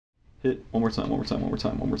Hit. One more time, one more time, one more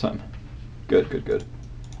time, one more time. Good, good, good.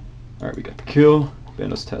 Alright, we got the kill.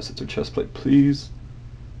 Bandos tacits or chest plate, please.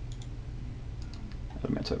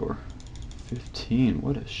 Adamantite ore. 15.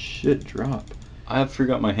 What a shit drop. I have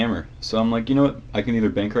forgot my hammer. So I'm like, you know what? I can either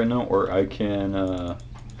bank right now or I can or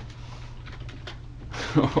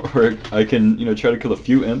I can, you know, try to kill a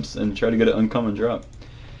few imps and try to get an uncommon drop.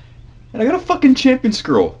 And I got a fucking champion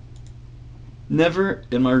scroll. Never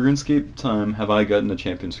in my RuneScape time have I gotten a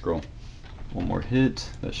champion scroll. One more hit.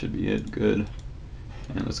 That should be it. Good.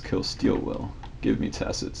 And let's kill Steelwell. Give me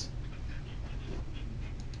tacits.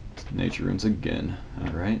 Nature runes again.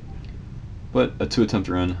 Alright. But a 2-attempt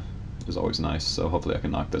run is always nice, so hopefully I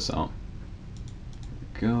can knock this out.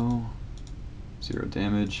 There we go. 0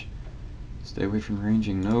 damage. Stay away from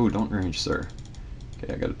ranging. No, don't range, sir.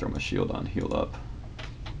 Okay, I gotta throw my shield on. Heal up.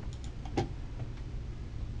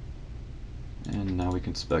 And now we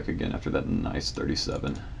can spec again after that nice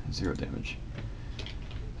 37. 0 damage.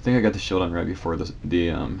 I think I got the shield on right before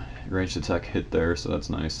the ranged attack hit there, so that's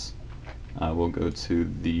nice. We'll go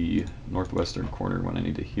to the northwestern corner when I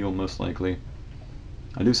need to heal, most likely.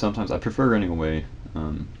 I do sometimes. I prefer running away.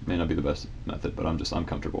 May not be the best method, but I'm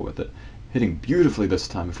comfortable with it. Hitting beautifully this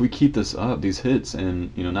time. If we keep this up, these hits,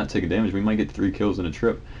 and you know, not taking damage, we might get 3 kills in a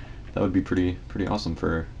trip. That would be pretty awesome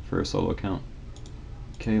for a solo account.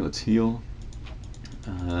 Okay, let's heal.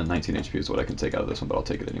 19 HP is what I can take out of this one, but I'll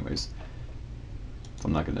take it anyways. If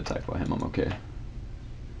I'm not getting attacked by him, I'm okay.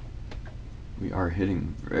 We are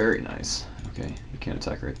hitting very nice. Okay, you can't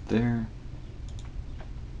attack right there.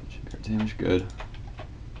 Should be our damage, good.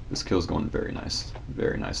 This kill's going very nice,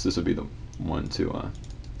 very nice. This would be the one to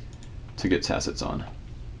get tacits on.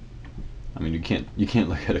 I mean, you can't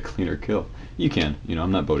look at a cleaner kill. You can, you know.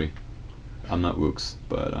 I'm not Bodhi, I'm not Wooks,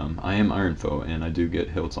 but I am Iron Faux, and I do get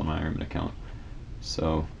hilts on my Ironman account.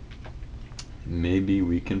 So maybe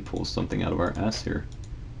we can pull something out of our ass here.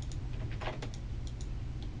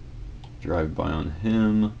 Drive by on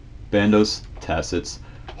him. Bandos, tacits.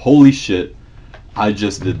 Holy shit, I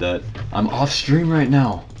just did that. I'm off stream right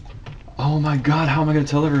now. Oh my god, how am I gonna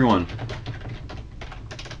tell everyone?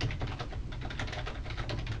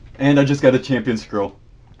 And I just got a champion scroll.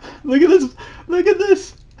 Look at this! Look at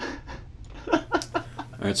this!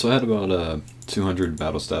 Alright, so I had about 200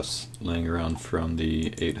 battle staffs laying around from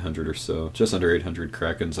the 800 or so, just under 800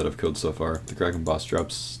 Krakens that I've killed so far. The Kraken boss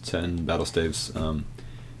drops 10 battle staves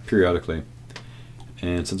periodically.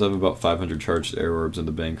 And since I have about 500 charged air orbs in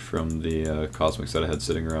the bank from the cosmics that I had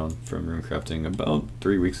sitting around from runecrafting about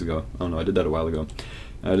 3 weeks ago, oh no, I did that a while ago,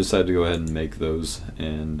 I decided to go ahead and make those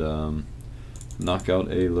and knock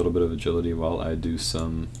out a little bit of agility while I do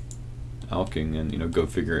some alking. And you know, go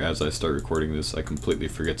figure, as I start recording this I completely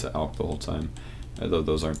forget to alk the whole time, although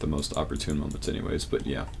those aren't the most opportune moments anyways. But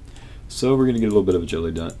yeah, so we're gonna get a little bit of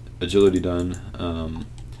agility done.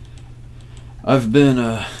 I've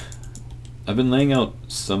been laying out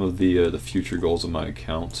some of the future goals of my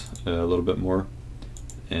account a little bit more,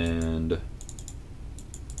 and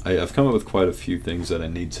I've come up with quite a few things that I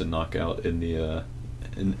need to knock out in the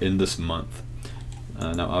in this month.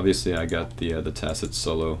 Now obviously I got the Tacit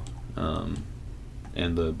solo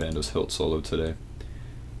and the Bandos Hilt solo today,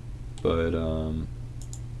 but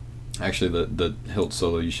actually the Hilt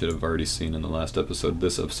solo you should have already seen in the last episode.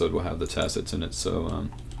 This episode will have the Tacits in it, so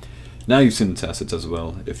now you've seen the Tacits as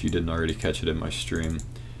well if you didn't already catch it in my stream.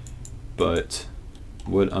 But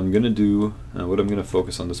what I'm gonna do, what I'm gonna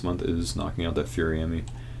focus on this month is knocking out that Fury Emmy.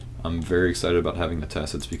 I'm very excited about having the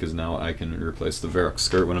Tacits because now I can replace the Varrock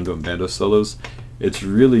skirt when I'm doing Bandos solos. It's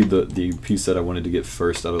really the piece that I wanted to get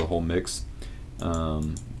first out of the whole mix.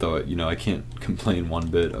 Though you know, I can't complain one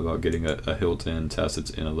bit about getting a hilt and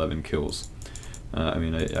Tacits in 11 kills. I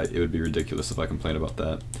mean, it would be ridiculous if I complained about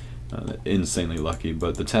that. Insanely lucky,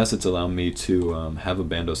 but the Tacits allow me to have a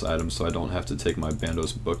Bandos item, so I don't have to take my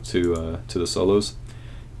Bandos book to the solos,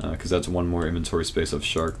 because that's one more inventory space of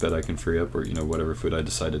shark that I can free up, or you know, whatever food I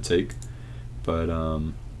decide to take. But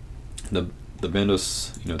the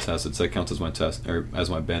Bandos, you know, Tacits, that counts as my as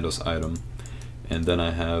my Bandos item, and then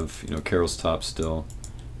I have, you know, Carol's Top still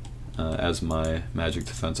as my magic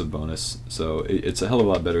defensive bonus. So it's a hell of a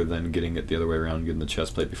lot better than getting it the other way around, getting the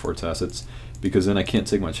chest plate before Tacits, because then I can't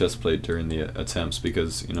take my chest plate during the attempts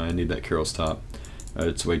because, you know, I need that Carol's Top.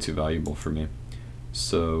 It's way too valuable for me.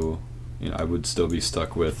 So, you know, I would still be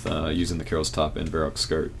stuck with using the Carol's Top and Varrock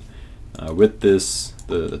skirt. With this,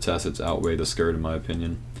 the Tacits outweigh the skirt in my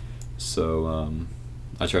opinion. So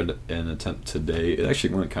I tried an attempt today. It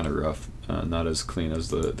actually went kind of rough, not as clean as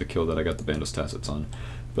the kill that I got the Bandos Tacits on,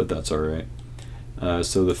 but that's alright.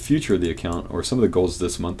 So the future of the account, or some of the goals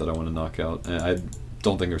this month that I want to knock out,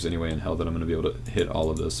 don't think there's any way in hell that I'm going to be able to hit all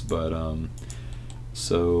of this, but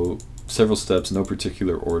so several steps, no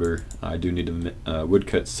particular order. I do need to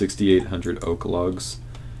woodcut 6,800 oak logs.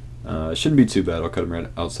 It shouldn't be too bad. I'll cut them right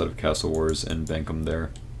outside of Castle Wars and bank them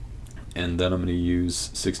there. And then I'm going to use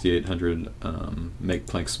 6,800 make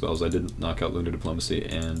plank spells. I did knock out Lunar Diplomacy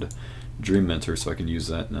and Dream Mentor, so I can use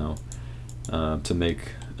that now to make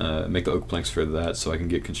the oak planks for that, so I can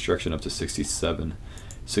get construction up to 67.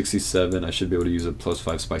 67, I should be able to use a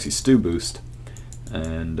 +5 spicy stew boost,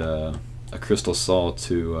 and a crystal saw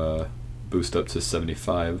to boost up to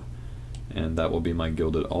 75, and that will be my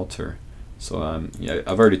gilded altar. So yeah,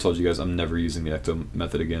 I've already told you guys I'm never using the ecto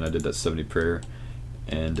method again. I did that 70 prayer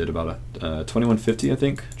and did about a 2150, I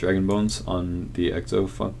think, dragon bones on the ecto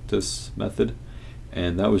functus method,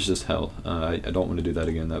 and that was just hell. I don't want to do that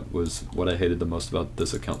again. That was what I hated the most about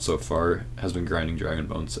this account so far, has been grinding dragon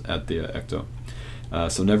bones at the ecto.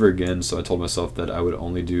 So never again. So I told myself that I would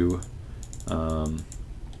only do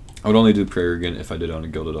prayer again if I did on a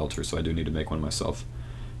gilded altar, so I do need to make one myself.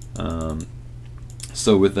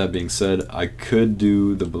 So with that being said, I could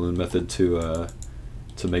do the balloon method to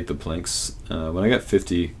make the planks. When I got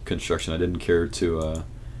 50 construction, I didn't care to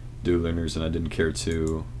do lunars, and I didn't care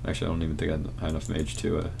to, actually I don't even think I had high enough mage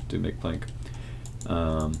to do make plank.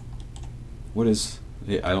 What is,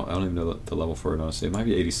 yeah, I don't even know the level for it, honestly. It might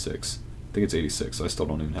be 86. I think it's 86, so I still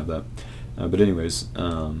don't even have that. But anyways,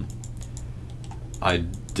 I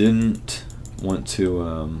didn't want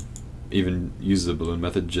to even use the balloon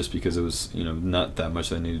method just because it was, you know, not that much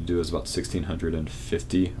that I needed to do. It was about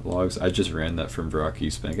 1,650 logs. I just ran that from Varrock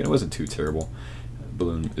East Bank, and it wasn't too terrible.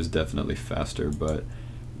 Balloon is definitely faster, but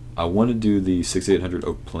I want to do the 6,800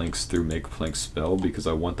 oak planks through make plank spell because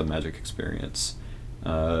I want the magic experience.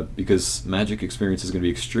 Because magic experience is going to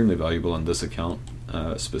be extremely valuable on this account,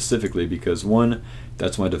 specifically because one,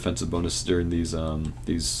 that's my defensive bonus during these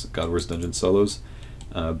God Wars dungeon solos,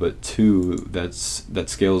 but two, that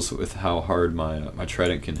scales with how hard my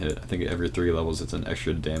trident can hit. I think every 3 levels it's an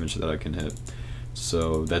extra damage that I can hit,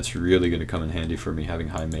 so that's really going to come in handy for me having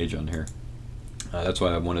high mage on here. That's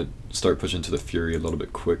why I want to start pushing to the Fury a little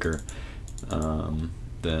bit quicker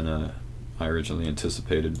than I originally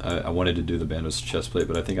anticipated. I wanted to do the Bandos chestplate,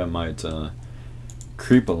 but I think I might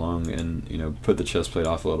creep along and, you know, put the chestplate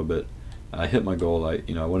off a little bit. I hit my goal. I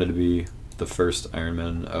wanted to be the first Iron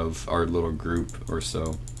Man of our little group or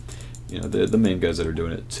so. You know, the main guys that are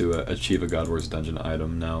doing it to achieve a God Wars dungeon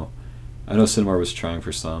item. Now, I know Cinemar was trying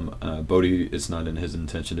for some. Bodhi, it's not in his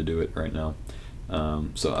intention to do it right now.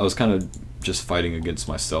 So I was kind of just fighting against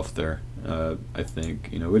myself there. I think,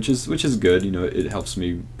 you know, which is good. You know, it helps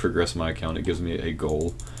me progress my account. It gives me a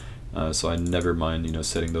goal. So I never mind, you know,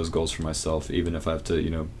 setting those goals for myself, even if I have to, you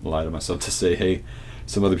know, lie to myself to say, hey,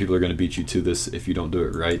 some other people are going to beat you to this if you don't do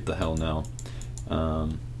it right. The hell now.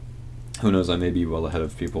 Who knows? I may be well ahead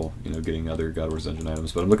of people, you know, getting other God Wars dungeon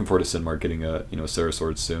items. But I'm looking forward to Cinemar getting a, you know, Sarah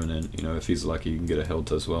Sword soon, and, you know, if he's lucky, he can get a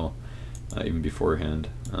hilt as well, even beforehand.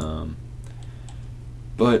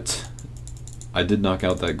 But I did knock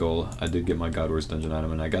out that goal. I did get my God Wars dungeon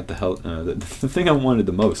item, and I got the thing I wanted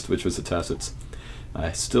the most, which was the Tacets.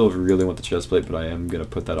 I still really want the chestplate, but I am going to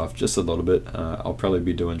put that off just a little bit. I'll probably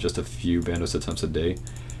be doing just a few Bandos attempts a day,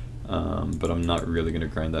 but I'm not really going to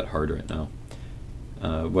grind that hard right now.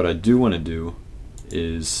 What I do want to do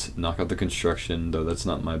is knock out the construction, though that's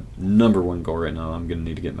not my #1 goal right now. I'm going to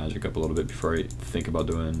need to get magic up a little bit before I think about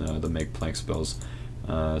doing the make plank spells.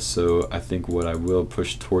 So I think what I will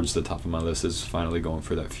push towards the top of my list is finally going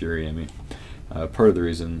for that Fury Amy. Part of the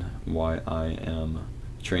reason why I am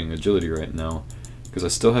training agility right now, because I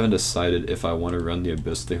still haven't decided if I want to run the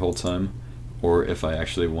Abyss the whole time, or if I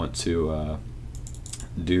actually want to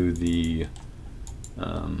do the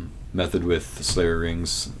method with Slayer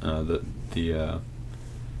rings, the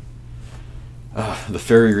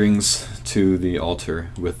fairy rings to the altar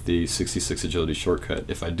with the 66 agility shortcut.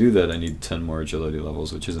 If I do that, I need 10 more agility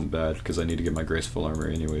levels, which isn't bad because I need to get my graceful armor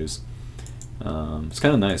anyways. It's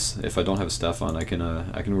kind of nice. If I don't have a staff on, I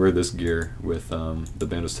can wear this gear with the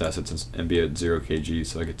Bandos Tacets and be at 0 kg,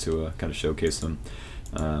 so I get to kind of showcase them.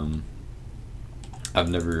 I've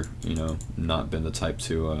never, you know, not been the type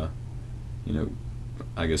to, you know,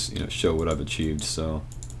 I guess, you know, show what I've achieved, so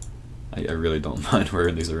I really don't mind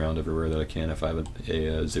wearing these around everywhere that I can if I have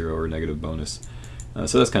a 0 or negative bonus.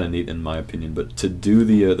 So that's kind of neat in my opinion. But to do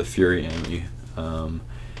the Fury Amy,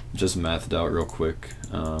 just mathed out real quick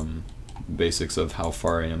basics of how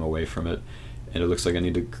far I am away from it, and it looks like I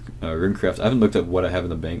need to runecraft. I haven't looked at what I have in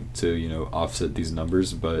the bank to, you know, offset these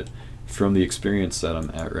numbers, but from the experience that I'm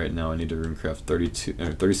at right now, I need to runecraft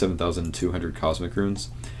 37,200 cosmic runes.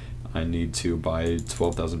 I need to buy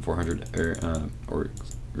 12,400 or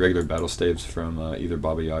regular battle staves from either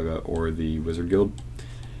Baba Yaga or the Wizard Guild,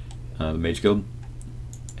 the Mage Guild,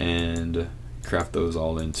 and craft those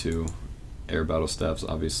all into air battle staves.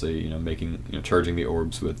 Obviously, charging the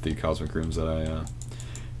orbs with the cosmic runes that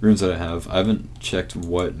I have. I haven't checked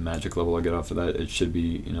what magic level I get off of that. It should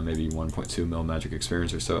be maybe 1.2 mil magic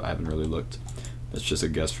experience or so. I haven't really looked. That's just a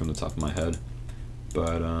guess from the top of my head.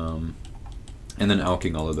 But and then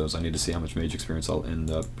alching all of those, I need to see how much mage experience I'll end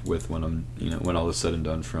up with when I'm when all is said and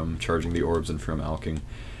done from charging the orbs and from alching.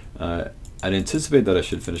 I'd anticipate that I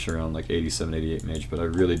should finish around like 87, 88 mage, but I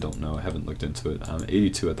really don't know. I haven't looked into it. I'm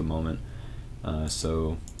 82 at the moment,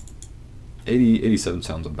 so 80, 87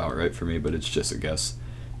 sounds about right for me, but it's just a guess.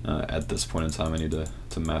 At this point in time, I need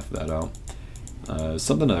to math that out.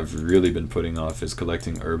 Something I've really been putting off is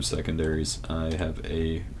collecting herb secondaries. I have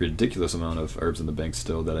a ridiculous amount of herbs in the bank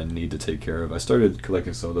still that I need to take care of. I started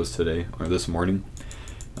collecting some of those today, or this morning,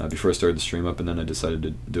 before I started the stream up, and then I decided to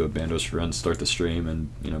do a Bandos run, start the stream, and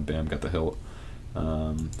bam, got the hilt.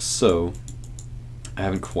 So I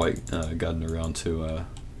haven't quite gotten around to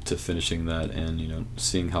finishing that and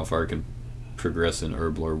seeing how far I can progress in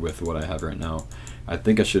herb lore with what I have right now. I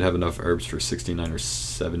think I should have enough herbs for 69 or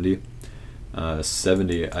 70.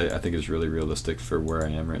 70 I think is really realistic for where I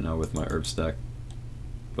am right now with my herb stack,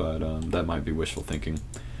 but that might be wishful thinking.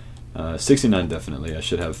 69 definitely. I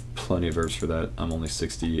should have plenty of herbs for that. I'm only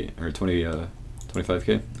 60 or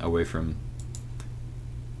 25k away from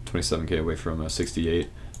 27k away from 68.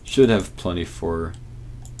 Should have plenty for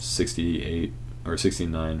 68 or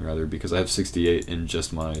 69 rather, because I have 68 in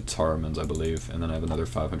just my Taramans, I believe, and then I have another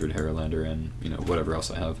 500 Haralander and whatever else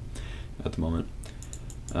I have at the moment.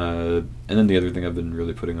 And then the other thing I've been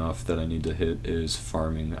really putting off that I need to hit is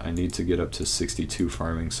farming. I need to get up to 62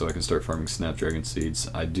 farming so I can start farming Snapdragon seeds.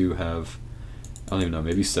 I do have, I don't even know,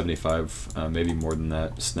 maybe 75, maybe more than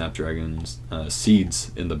that, Snapdragon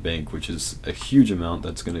seeds in the bank, which is a huge amount.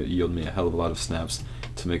 That's going to yield me a hell of a lot of snaps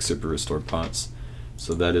to make super restored pots.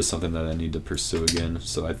 So that is something that I need to pursue again.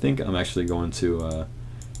 So I think I'm actually going to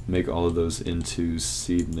make all of those into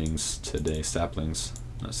seedlings today, saplings,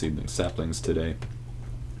 not seedlings, saplings today.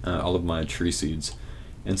 All of my tree seeds,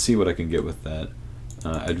 and see what I can get with that.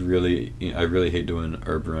 I really hate doing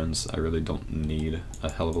herb runs. I really don't need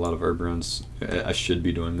a hell of a lot of herb runs. I should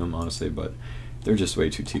be doing them, honestly, but they're just way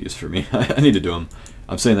too tedious for me. I need to do them.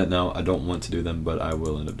 I'm saying that now. I don't want to do them, but I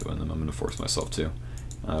will end up doing them. I'm going to force myself to.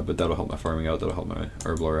 But that'll help my farming out, that'll help my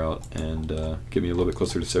herb lore out, and get me a little bit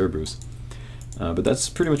closer to Cerebrus. But that's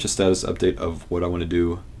pretty much a status update of what I want to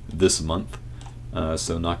do this month.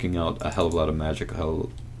 So knocking out a hell of a lot of magic, a hell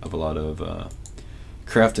of a lot of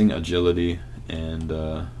crafting, agility, and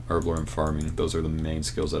herb lore and farming. Those are the main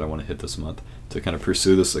skills that I want to hit this month to kind of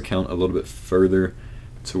pursue this account a little bit further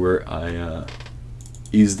to where I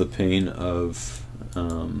ease the pain of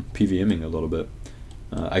PVMing a little bit.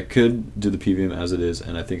 I could do the PVM as it is,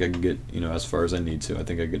 and I think I can get as far as I need to. I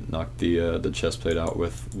think I could knock the chest plate out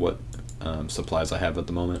with what supplies I have at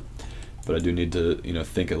the moment. But I do need to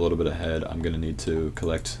think a little bit ahead. I'm going to need to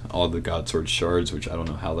collect all the God Sword shards, which I don't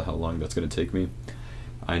know how the hell long that's going to take me.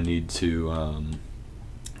 I need to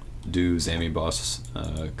do Zami boss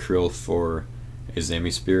Krill for a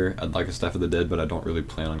Zami spear. I'd like a Staff of the Dead, but I don't really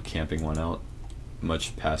plan on camping one out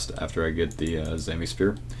much past after I get the Zami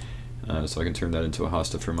spear. So I can turn that into a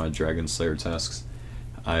hosta for my Dragon Slayer tasks.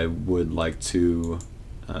 I would like to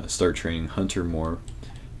start training Hunter more.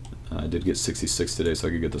 I did get 66 today, so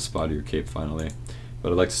I could get the Spottier Cape finally.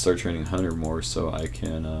 But I'd like to start training Hunter more so I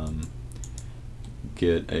can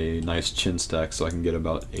get a nice chin stack so I can get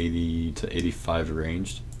about 80 to 85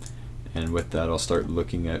 ranged. And with that, I'll start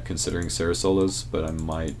looking at considering Sarasolas, but I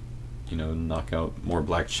might, knock out more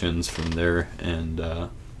black chins from there and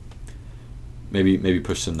maybe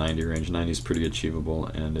push to 90 range. 90 is pretty achievable,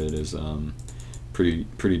 and it is pretty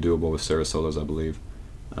doable with Sarasolas, I believe.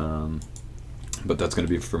 But that's going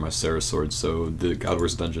to be for my Sarah Sword. So the God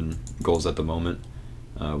Wars Dungeon goals at the moment,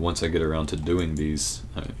 once I get around to doing these,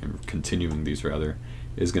 continuing these rather,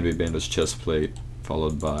 is going to be Bandos Chestplate,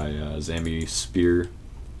 followed by Zami Spear,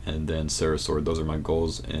 and then Sarah Sword. Those are my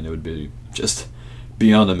goals, and it would be just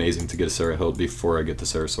beyond amazing to get a Sarah Hilt before I get the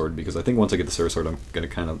Sarah Sword, because I think once I get the Sarah Sword, I'm going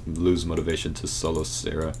to kind of lose motivation to solo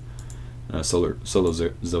Sarah, solo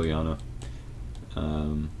Ziliana.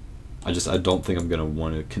 I don't think I'm going to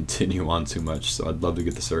want to continue on too much, so I'd love to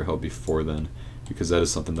get the Sarah Hilt before then, because that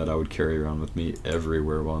is something that I would carry around with me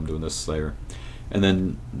everywhere while I'm doing this Slayer. And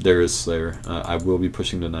then there is Slayer. I will be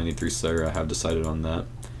pushing to 93 Slayer, I have decided on that.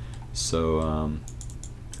 So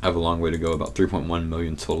I have a long way to go, about 3.1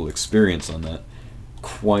 million total experience on that.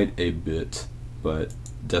 Quite a bit, but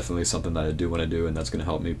definitely something that I do want to do, and that's going to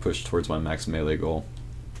help me push towards my max melee goal.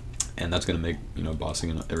 And that's going to make, you know, bossing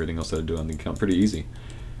and everything else that I do on the account pretty easy.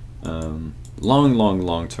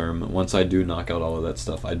 Long term, once I do knock out all of that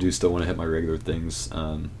stuff, I do still want to hit my regular things.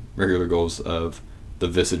 Regular goals of the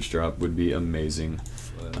Visage drop would be amazing.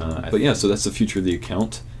 But yeah, so that's the future of the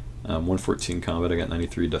account. 114 combat, I got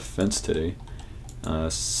 93 defense today.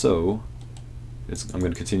 So I'm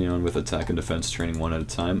going to continue on with attack and defense training one at a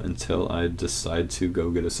time until I decide to go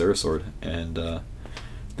get a Sarah sword, and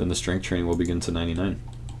then the strength training will begin to 99.